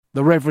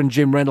The Reverend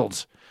Jim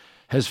Reynolds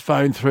has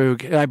phoned through.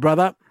 G'day,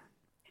 brother.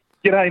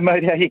 G'day,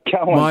 mate. How you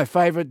going? My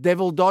favourite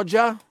devil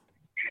dodger.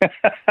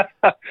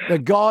 The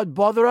God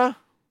botherer.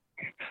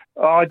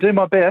 Oh, I do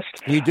my best.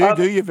 You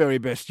do your very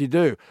best. You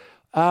do.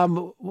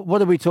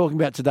 What are we talking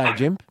about today,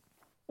 Jim?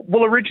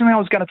 Well, originally I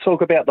was going to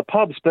talk about the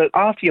pubs, but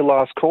after your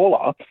last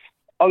caller,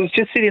 I was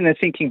just sitting there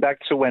thinking back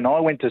to when I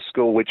went to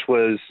school, which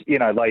was,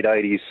 late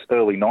 80s,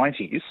 early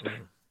 90s.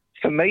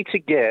 For me to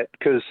get,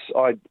 because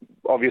I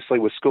obviously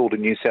was schooled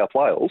in New South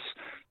Wales,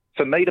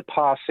 for me to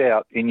pass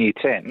out in year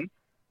 10,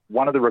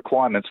 one of the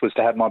requirements was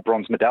to have my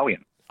bronze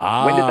medallion.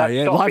 When did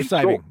that stop?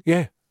 Life-saving,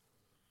 yeah.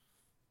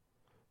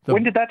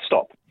 When did that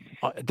stop?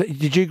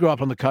 Did you grow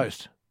up on the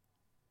coast?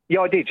 Yeah,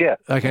 I did, yeah.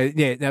 Okay,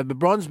 yeah. Now, the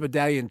bronze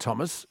medallion,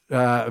 Thomas,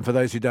 for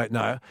those who don't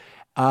know,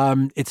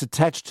 it's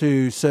attached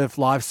to surf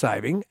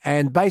life-saving,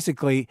 and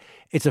basically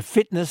it's a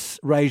fitness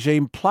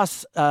regime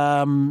plus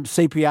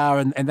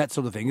CPR and that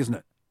sort of thing, isn't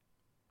it?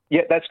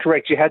 Yeah, that's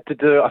correct. You had to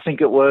do, I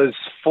think it was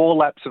 4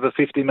 laps of a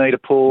 50-metre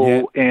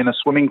pool in a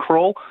swimming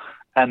crawl,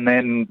 and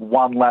then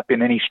 1 lap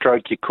in any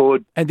stroke you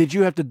could. And did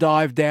you have to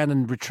dive down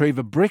and retrieve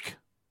a brick?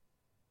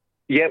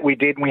 Yeah, we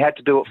did. We had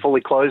to do it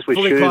fully clothed with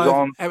shoes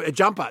on. A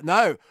jumper,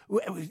 no.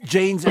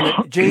 Jeans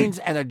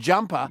and a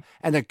jumper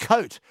and a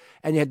coat.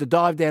 And you had to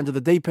dive down to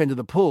the deep end of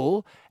the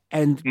pool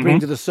and bring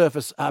to the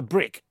surface a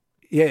brick.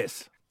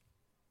 Yes.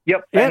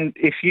 Yep. And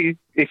if you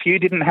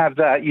didn't have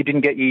that, you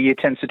didn't get your Year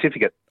 10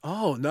 certificate.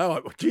 Oh,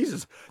 no.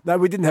 Jesus. No,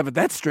 we didn't have it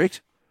that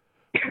strict.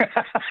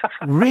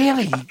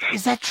 Really?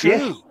 Is that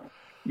true?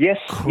 Yes.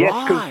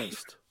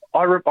 Christ. Yes,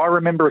 I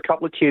remember a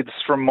couple of kids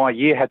from my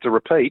year had to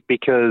repeat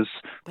because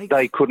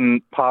they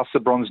couldn't pass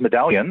the bronze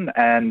medallion,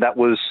 and that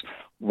was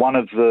one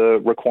of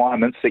the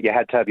requirements, that you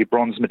had to have your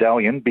bronze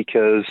medallion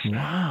because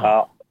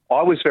I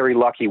was very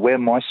lucky where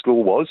my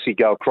school was. You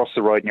go across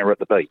the road and you're at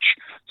the beach.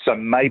 So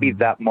maybe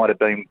that might have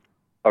been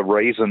a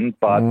reason,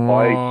 but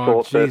I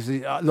thought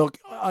that... Look,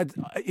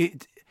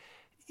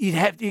 you'd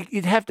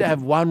have to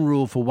have one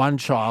rule for one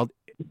child,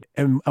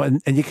 and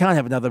you can't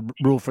have another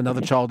rule for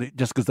another child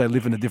just because they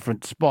live in a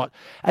different spot.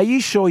 Are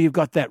you sure you've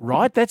got that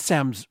right? That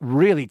sounds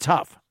really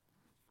tough.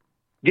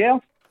 Yeah,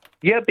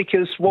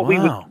 because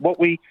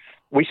we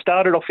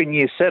started off in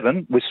year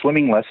 7 with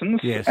swimming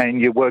lessons,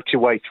 and you worked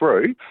your way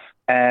through,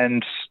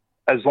 and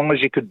as long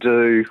as you could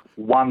do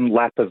 1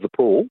 lap of the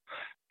pool,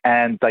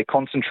 and they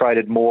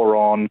concentrated more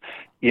on,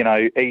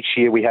 each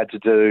year we had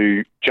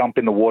to jump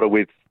in the water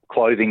with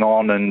clothing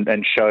on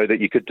and show that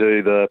you could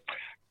do the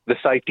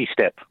safety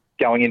step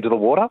going into the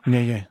water,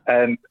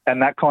 and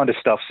that kind of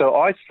stuff. So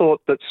I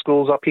thought that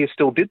schools up here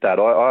still did that.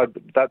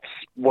 That's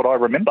what I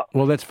remember.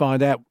 Well, let's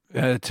find out.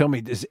 Tell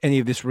me, is any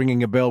of this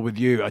ringing a bell with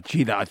you?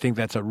 Gee, I think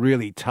that's a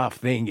really tough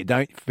thing. You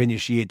don't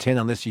finish year 10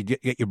 unless you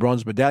get your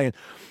bronze medallion.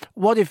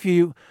 Were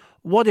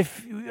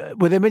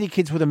there many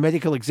kids with a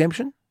medical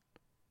exemption?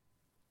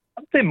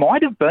 There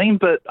might have been,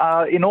 but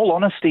in all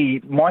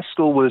honesty, my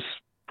school was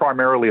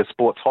primarily a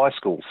sports high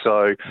school.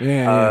 So,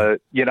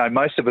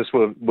 most of us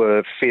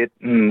were fit.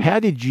 And, how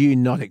did you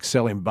not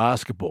excel in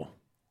basketball?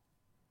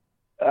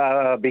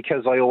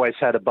 Because I always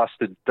had a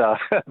busted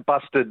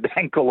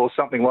ankle or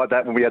something like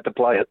that when we had to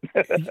play it.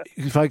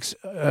 Folks,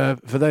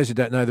 for those who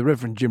don't know, the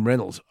Reverend Jim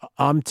Reynolds,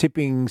 I'm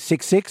tipping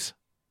 6'6".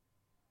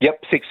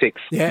 Yep, 6'6".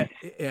 Yeah.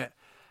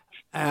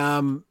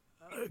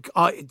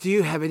 Do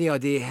you have any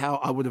idea how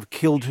I would have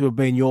killed to have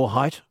been your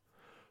height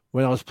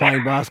when I was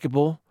playing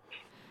basketball?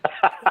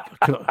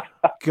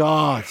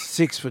 God,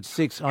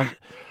 6'6".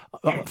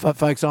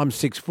 Folks, I'm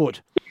 6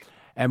 foot,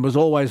 and was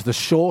always the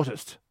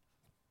shortest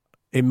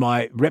in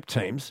my rep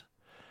teams.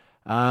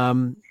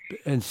 And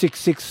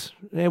 6'6".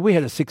 Yeah, we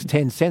had a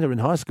 6'10" centre in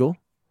high school.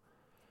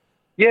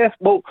 Yeah,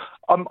 well,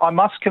 I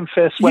must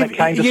confess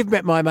you've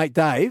met my mate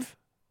Dave.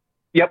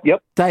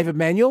 Yep. David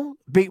Manuel.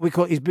 We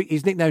call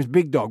his nickname's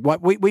Big Dog.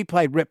 We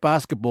played rep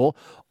basketball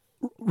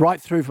right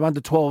through from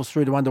under 12s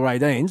through to under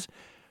 18s.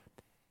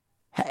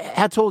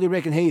 How tall do you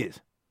reckon he is?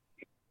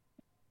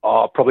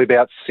 Oh, probably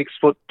about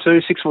 6'2",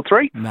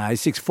 6'3". No,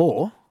 he's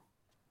 6'4".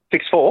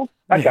 6'4".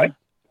 Okay. Yeah.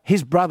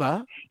 His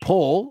brother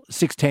Paul,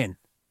 6'10".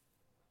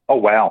 Oh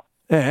wow.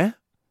 Yeah.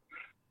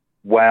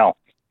 Wow.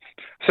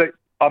 So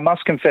I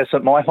must confess,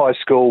 at my high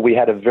school we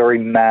had a very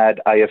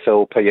mad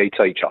AFL PE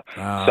teacher.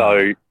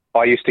 So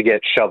I used to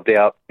get shoved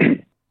out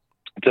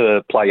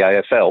to play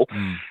AFL.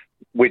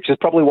 Which is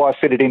probably why I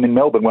fitted in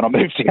Melbourne when I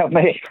moved down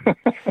there.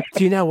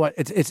 Do you know what?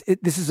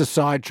 This is a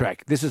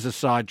sidetrack.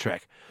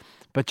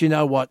 But you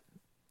know what?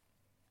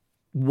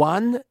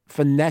 One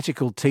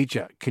fanatical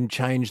teacher can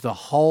change the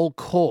whole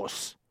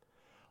course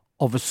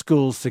of a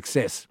school's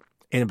success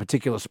in a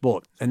particular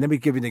sport. And let me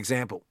give you an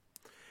example.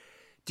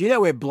 Do you know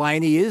where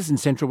Blaney is in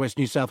central west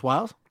New South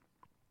Wales?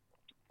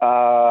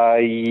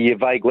 Yeah,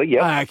 vaguely,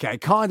 yeah. Okay,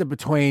 kind of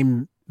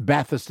between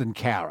Bathurst and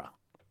Cowra.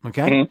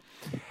 Okay?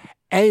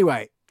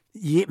 Anyway,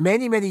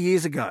 many, many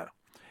years ago,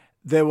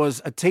 there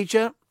was a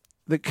teacher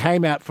that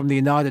came out from the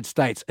United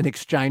States, an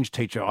exchange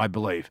teacher, I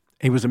believe.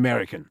 He was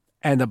American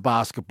and a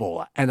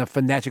basketballer and a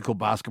fanatical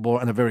basketballer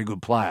and a very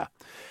good player.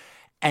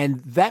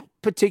 And that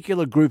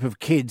particular group of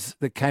kids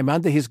that came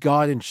under his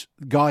guidance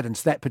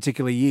that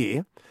particular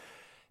year,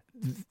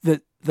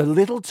 the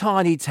little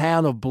tiny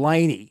town of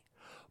Blaney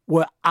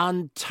were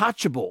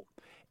untouchable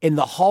in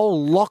the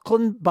whole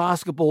Lachlan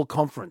basketball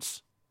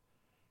conference.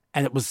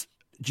 And it was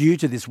due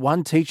to this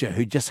one teacher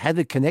who just had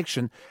the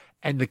connection,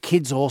 and the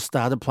kids all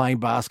started playing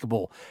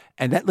basketball.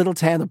 And that little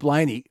town of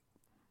Blaney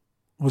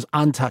was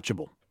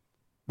untouchable.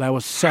 They were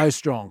so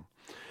strong.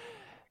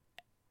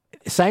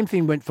 Same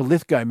thing went for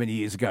Lithgow many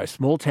years ago,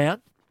 small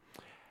town.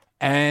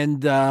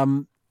 And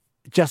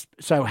just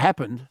so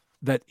happened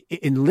that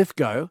in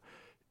Lithgow,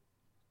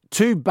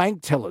 2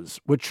 bank tellers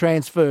were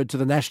transferred to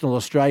the National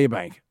Australia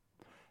Bank.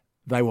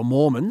 They were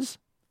Mormons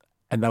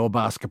and they were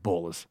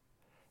basketballers.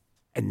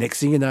 And next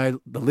thing you know,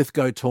 the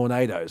Lithgow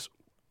Tornadoes.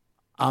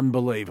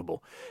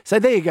 Unbelievable. So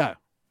there you go.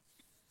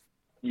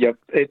 Yep,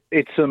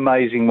 it's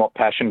amazing what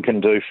passion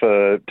can do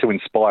to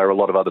inspire a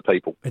lot of other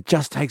people. It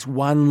just takes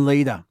one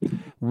leader.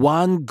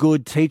 One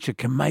good teacher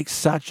can make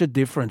such a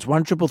difference.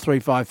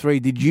 133353.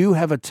 Did you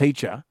have a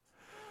teacher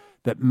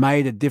that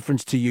made a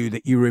difference to you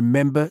that you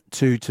remember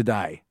to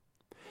today?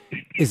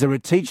 Is there a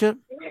teacher,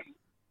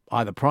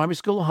 either primary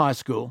school or high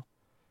school,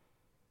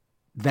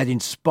 that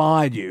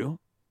inspired you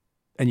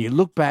and you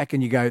look back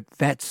and you go,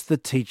 that's the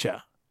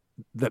teacher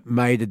that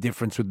made a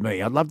difference with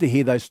me? I'd love to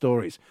hear those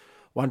stories.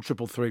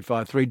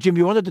 133353. Jim,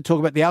 you wanted to talk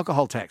about the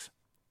alcohol tax.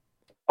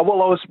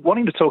 Well, I was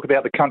wanting to talk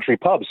about the country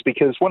pubs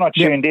because when I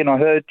tuned in, I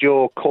heard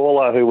your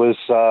caller who was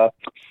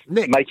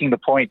making the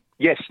point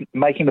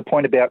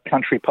about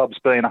country pubs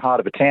being the heart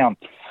of a town.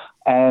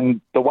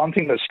 And the one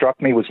thing that struck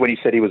me was when he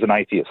said he was an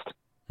atheist.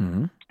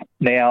 Mm-hmm.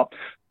 Now,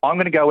 I'm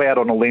going to go out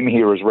on a limb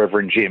here as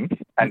Reverend Jim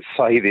and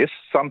say this.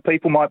 Some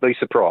people might be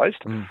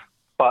surprised,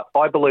 but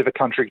I believe a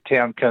country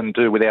town can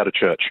do without a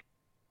church.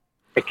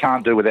 It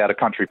can't do without a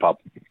country pub.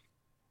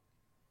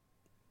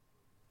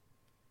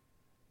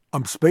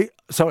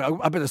 Sorry,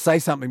 I better say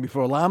something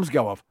before alarms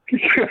go off.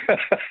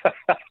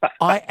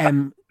 I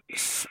am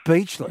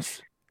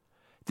speechless.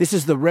 This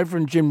is the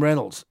Reverend Jim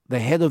Reynolds, the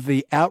head of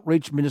the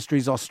Outreach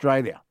Ministries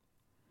Australia.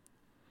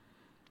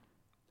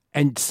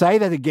 And say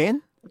that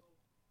again?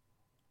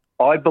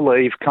 I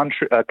believe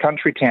a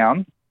country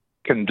town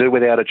can do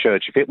without a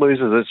church. If it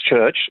loses its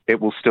church,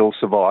 it will still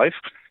survive.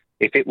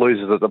 If it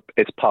loses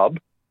its pub,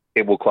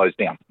 it will close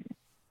down.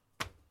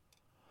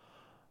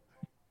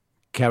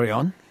 Carry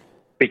on.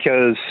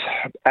 Because,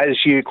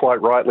 as you quite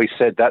rightly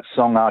said, that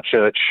song, Our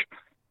Church,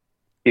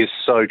 is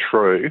so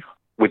true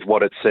with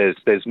what it says.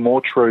 There's more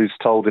truths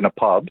told in a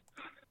pub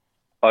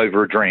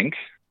over a drink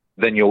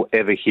than you'll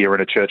ever hear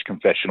in a church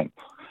confessional.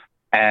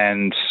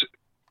 And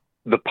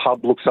the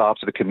pub looks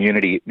after the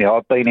community. Now,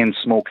 I've been in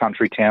small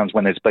country towns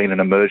when there's been an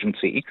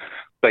emergency,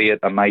 be it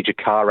a major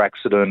car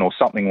accident or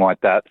something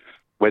like that.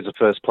 Where's the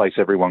first place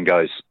everyone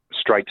goes?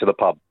 Straight to the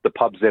pub. The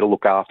pub's there to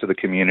look after the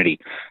community.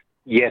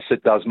 Yes,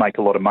 it does make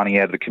a lot of money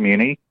out of the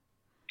community,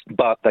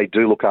 but they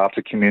do look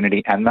after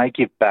community and they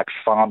give back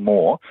far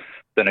more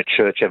than a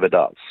church ever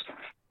does.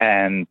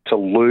 And to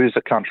lose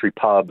a country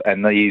pub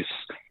and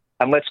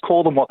let's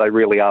call them what they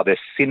really are, they're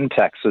sin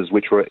taxes,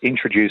 which were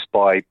introduced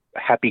by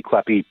happy,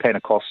 clappy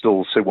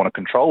Pentecostals who want to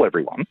control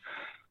everyone.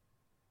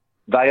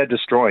 They are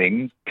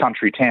destroying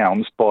country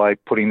towns by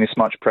putting this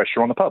much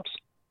pressure on the pubs.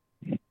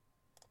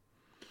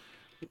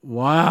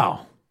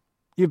 Wow.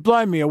 You've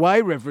blown me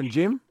away, Reverend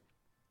Jim.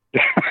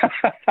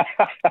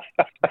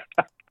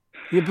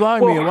 You're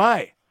blowing me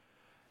away.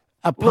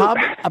 A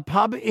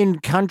pub in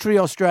country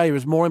Australia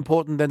is more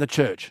important than a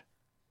church.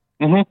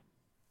 Mm-hmm.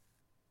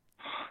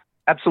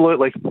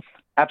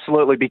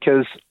 Absolutely,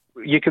 because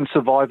you can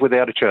survive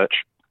without a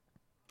church.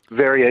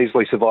 Very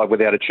easily survive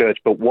without a church,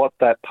 but what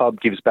that pub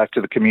gives back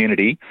to the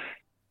community,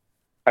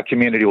 a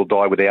community will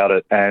die without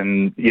it.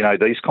 And,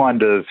 these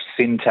kind of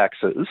sin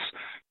taxes,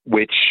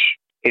 which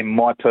in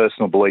my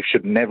personal belief,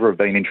 should never have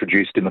been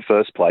introduced in the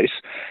first place.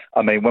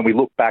 I mean, when we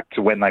look back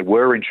to when they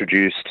were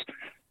introduced,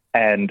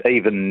 and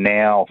even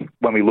now,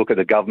 when we look at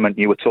the government,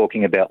 you were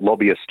talking about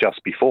lobbyists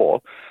just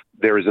before,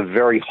 there is a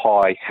very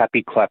high,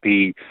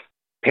 happy-clappy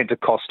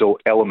Pentecostal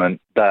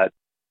element that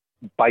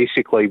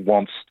basically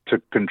wants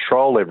to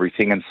control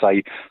everything and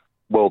say,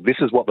 well, this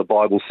is what the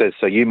Bible says,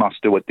 so you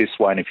must do it this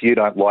way, and if you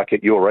don't like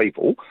it, you're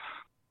evil.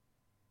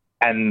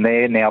 And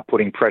they're now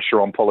putting pressure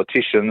on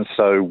politicians,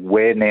 so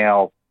we're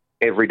now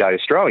everyday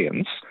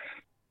Australians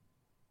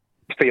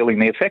feeling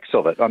the effects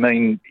of it. I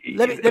mean,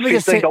 let me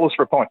 $15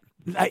 for a pint.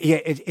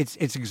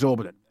 It's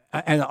exorbitant.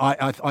 And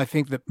I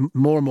think that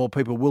more and more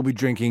people will be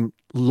drinking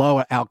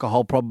lower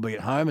alcohol probably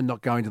at home and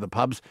not going to the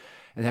pubs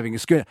and having a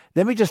schooner.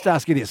 Let me just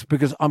ask you this,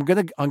 because I'm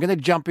gonna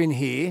jump in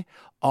here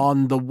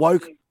on the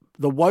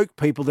woke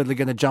people that are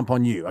going to jump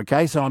on you.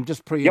 Okay, so I'm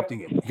just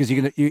preempting it because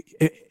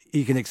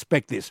you can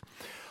expect this.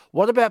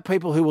 What about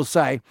people who will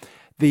say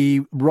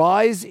the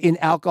rise in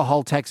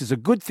alcohol tax is a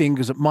good thing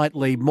because it might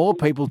lead more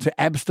people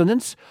to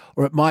abstinence,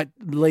 or it might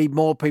lead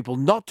more people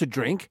not to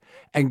drink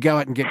and go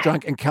out and get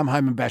drunk and come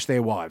home and bash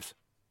their wives?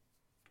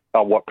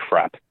 Oh, what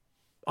crap.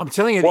 I'm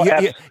telling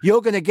you,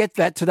 you're going to get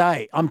that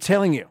today. I'm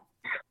telling you.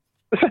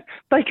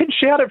 They can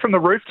shout it from the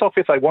rooftop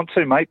if they want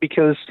to, mate,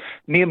 because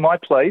near my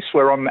place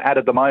where I'm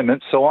at the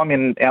moment, so I'm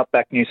in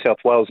outback New South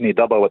Wales near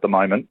Dubbo at the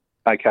moment,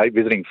 okay,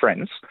 visiting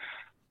friends.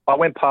 I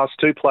went past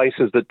 2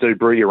 places that do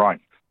brew your own.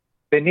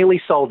 They're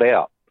nearly sold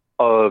out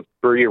of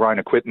brew your own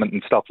equipment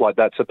and stuff like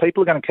that. So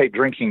people are going to keep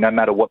drinking no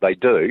matter what they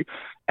do.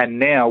 And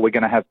now we're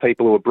going to have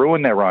people who are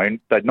brewing their own.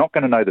 They're not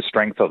going to know the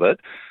strength of it.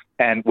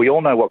 And we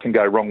all know what can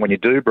go wrong when you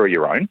do brew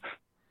your own.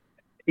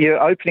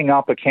 You're opening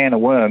up a can of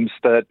worms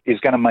that is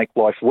going to make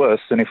life worse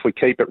than if we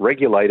keep it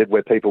regulated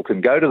where people can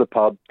go to the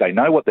pub, they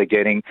know what they're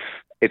getting,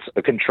 it's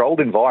a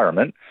controlled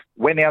environment.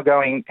 We're now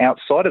going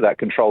outside of that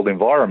controlled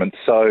environment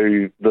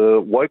so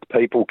the woke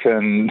people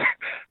can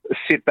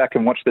sit back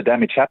and watch the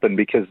damage happen,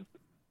 because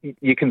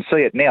you can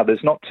see it now.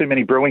 There's not too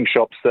many brewing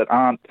shops that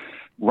aren't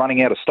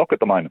running out of stock at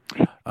the moment.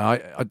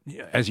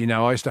 As you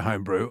know, I used to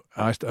home brew.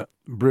 I used to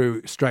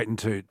brew straight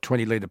into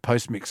 20-litre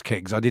post-mix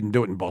kegs. I didn't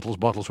do it in bottles.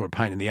 Bottles were a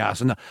pain in the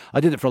arse. And I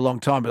did it for a long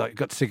time, but I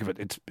got sick of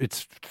it.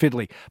 It's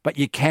fiddly. But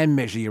you can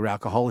measure your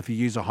alcohol if you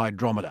use a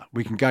hydrometer.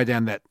 We can go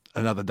down that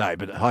another day,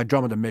 but a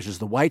hydrometer measures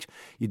the weight.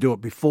 You do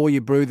it before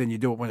you brew, then you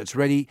do it when it's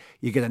ready.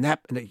 You get an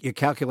app and you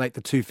calculate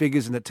the 2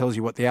 figures and it tells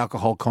you what the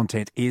alcohol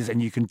content is,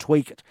 and you can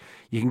tweak it.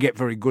 You can get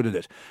very good at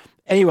it.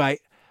 Anyway,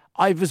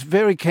 I was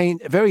very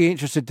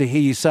interested to hear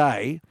you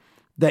say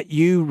that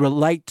you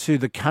relate to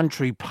the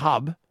country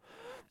pub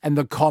and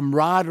the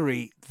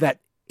camaraderie that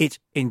it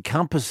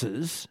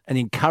encompasses and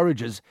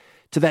encourages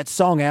to that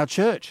song, Our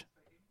Church.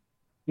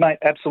 Mate,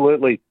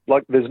 absolutely.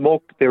 Like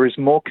there is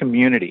more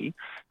community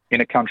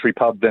in a country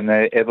pub than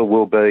there ever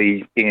will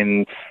be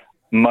in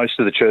most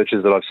of the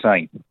churches that I've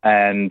seen.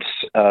 And,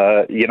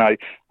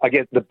 I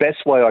get the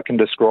best way I can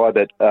describe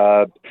it.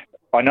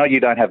 I know you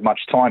don't have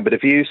much time, but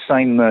have you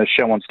seen the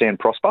show on Stand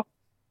Prosper?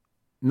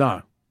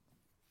 No.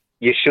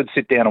 You should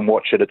sit down and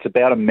watch it. It's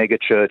about a mega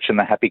church and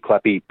the happy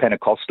clappy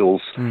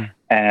Pentecostals.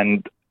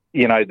 And,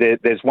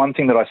 there's one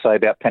thing that I say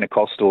about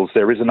Pentecostals.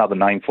 There is another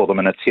name for them,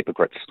 and it's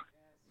hypocrites.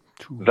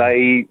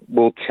 They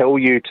will tell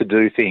you to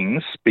do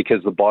things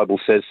because the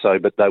Bible says so,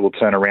 but they will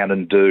turn around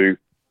and do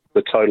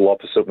the total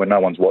opposite when no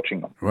one's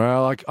watching them.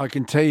 Well, I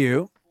can tell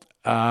you,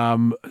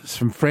 some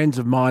friends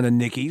of mine and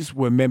Nicky's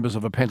were members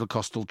of a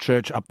Pentecostal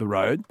church up the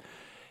road.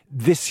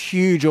 This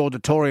huge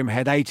auditorium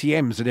had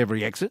ATMs at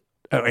every exit,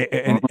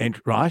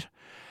 right?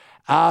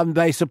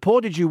 They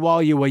supported you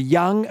while you were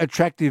young,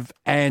 attractive,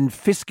 and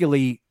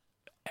fiscally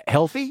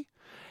healthy.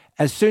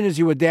 As soon as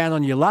you were down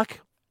on your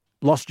luck,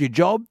 lost your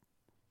job,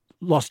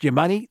 lost your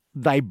money,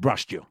 they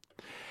brushed you.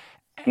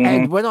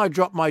 And when I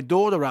dropped my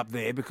daughter up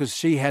there because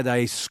she had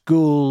a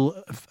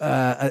school,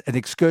 an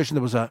excursion,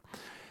 there was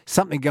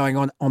something going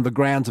on the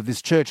grounds of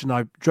this church, and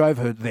I drove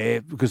her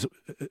there because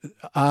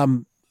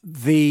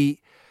the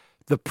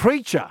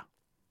preacher,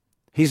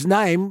 his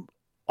name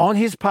on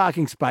his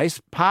parking space,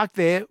 parked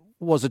there,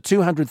 was a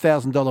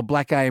 $200,000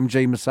 black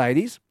AMG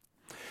Mercedes.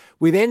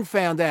 We then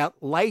found out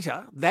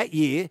later that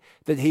year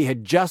that he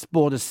had just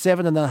bought a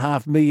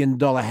 $7.5 million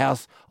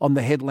house on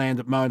the headland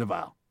at Mona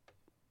Vale.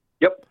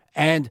 Yep.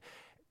 And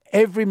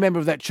every member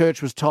of that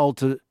church was told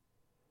to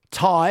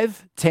tithe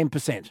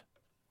 10%.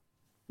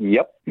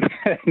 Yep.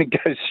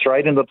 It goes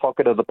straight into the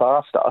pocket of the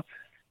pastor.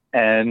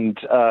 And,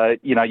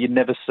 you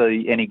never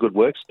see any good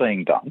works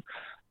being done.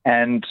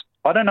 And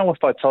I don't know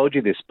if I told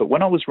you this, but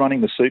when I was running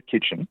the soup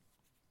kitchen,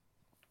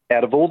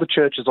 out of all the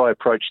churches I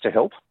approached to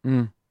help,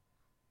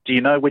 do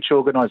you know which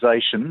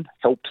organisation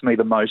helped me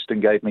the most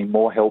and gave me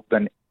more help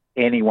than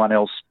anyone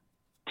else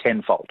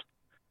tenfold?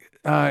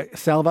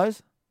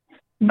 Salvos?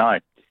 No.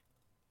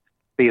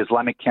 The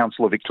Islamic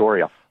Council of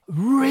Victoria.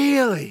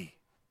 Really?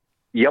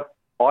 Yep.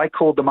 I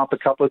called them up a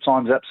couple of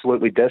times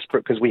absolutely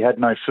desperate because we had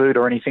no food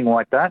or anything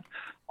like that.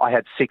 I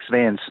had 6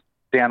 vans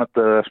down at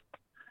the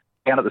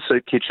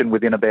soup kitchen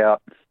within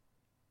about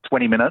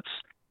 20 minutes,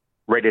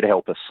 ready to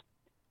help us.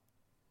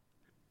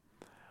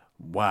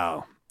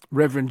 Wow.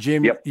 Reverend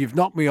Jim, yep. You've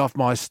knocked me off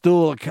my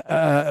stool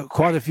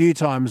quite a few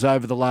times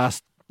over the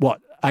last,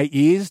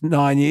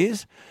 9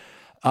 years?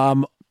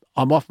 I'm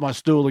off my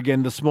stool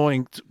again this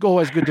morning. It's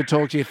always good to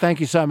talk to you.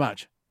 Thank you so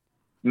much.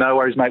 No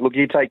worries, mate. Look,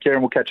 you take care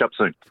and we'll catch up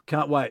soon.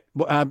 Can't wait.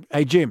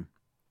 Hey, Jim.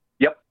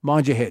 Yep.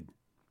 Mind your head.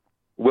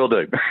 Will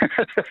do.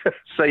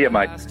 See you,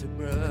 mate.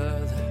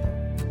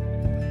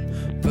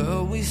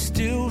 But we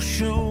still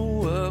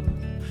show up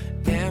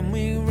and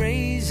we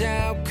raise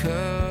our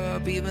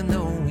cup even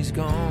though he's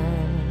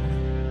gone.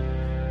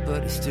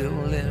 But he still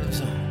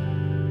lives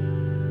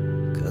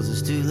on. 'Cause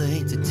it's too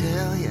late to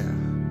tell you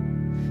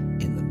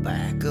in the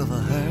back of a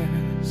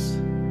hearse.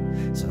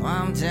 So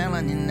I'm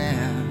telling you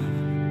now,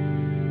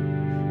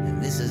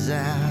 and this is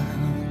our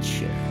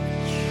church.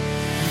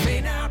 It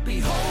may not be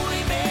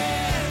holy,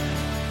 man,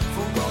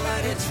 for all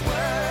that it's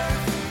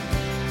worth.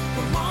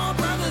 We're more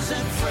brothers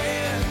and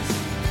friends,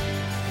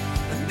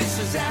 and this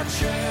is our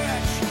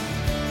church.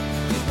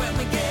 When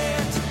we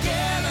get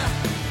together,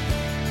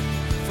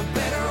 for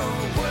better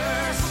or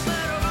worse,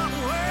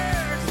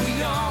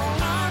 we all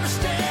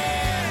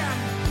understand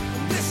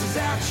this is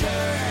our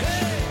church.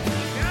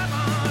 Come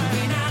on. We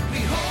may not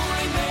be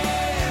holy,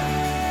 man,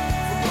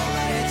 for all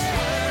that it's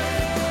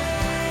worth.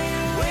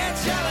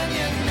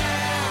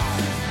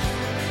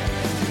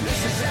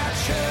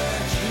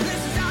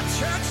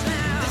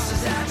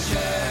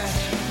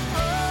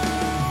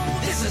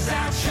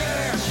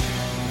 church.